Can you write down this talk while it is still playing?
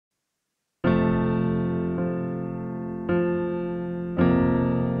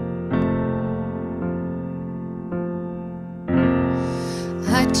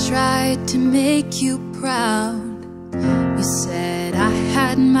tried to make you proud. You said I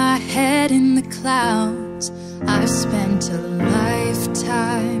had my head in the clouds. I've spent a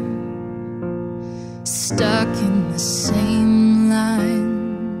lifetime stuck in the same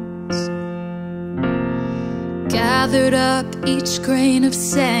lines. Gathered up each grain of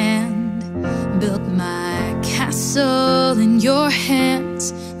sand, built my castle in your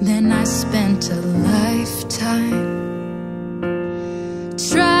hands. Then I spent a lifetime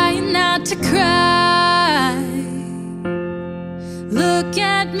trying not to cry. Look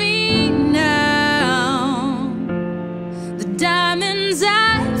at me now, the diamonds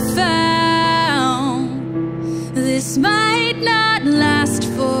I found. This might not last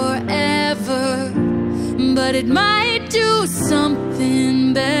forever, but it might do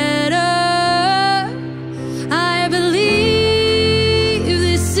something better. I believe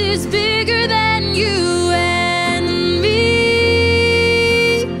this is bigger than you and me.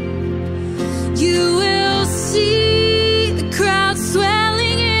 You will see the crowd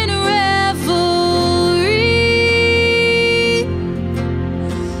swelling in revelry.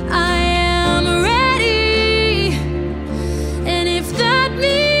 I am ready, and if that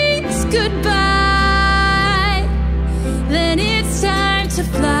means goodbye, then it's time to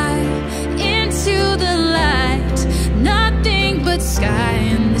fly into the light. Nothing but sky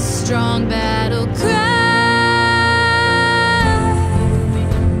and this strong battle cry.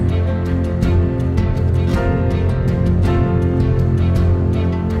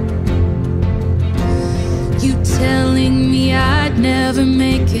 You telling me I'd never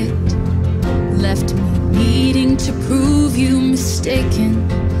make it left me needing to prove you mistaken.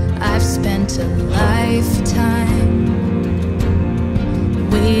 I've spent a lifetime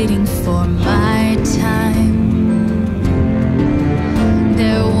waiting for my time.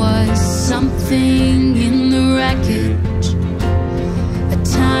 There was something in the wreckage, a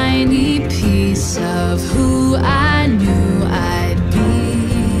tiny piece of who I knew I'd be.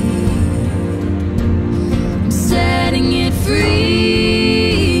 I'm setting it free.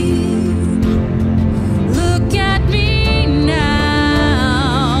 Look at me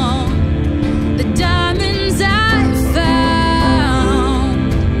now, the diamonds I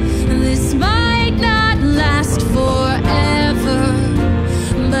found. This might not last forever,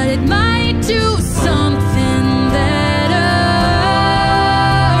 but it might do something better.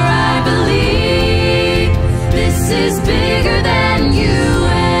 I believe this is bigger than you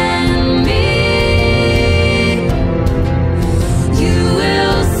and me. You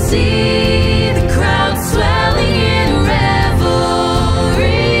will see the crowd swelling in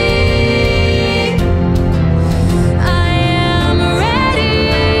revelry. I am ready,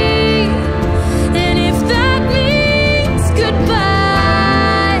 and if that means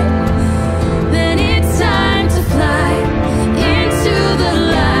goodbye, then it's time to fly into the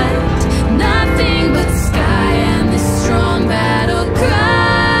light. Nothing but sky and this strong battle cry.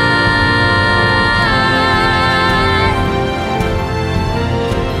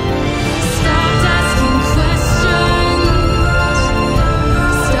 Stopped asking questions,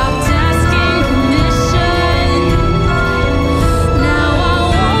 stopped asking permission. Now I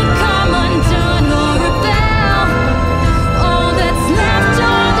won't come undone or rebel. All that's left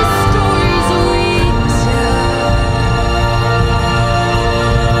are the stories we tell.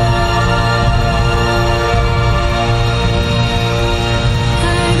 I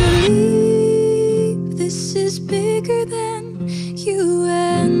believe this is bigger than you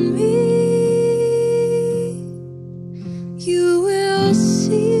and me. You will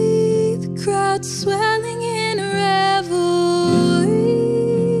see the crowd swelling in revelry.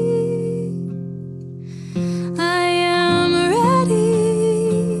 I am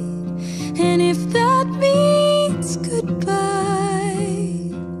ready, and if that means goodbye,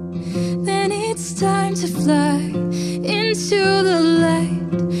 then it's time to fly into the light.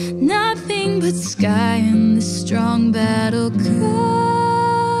 Nothing but sky and the strong battle cry.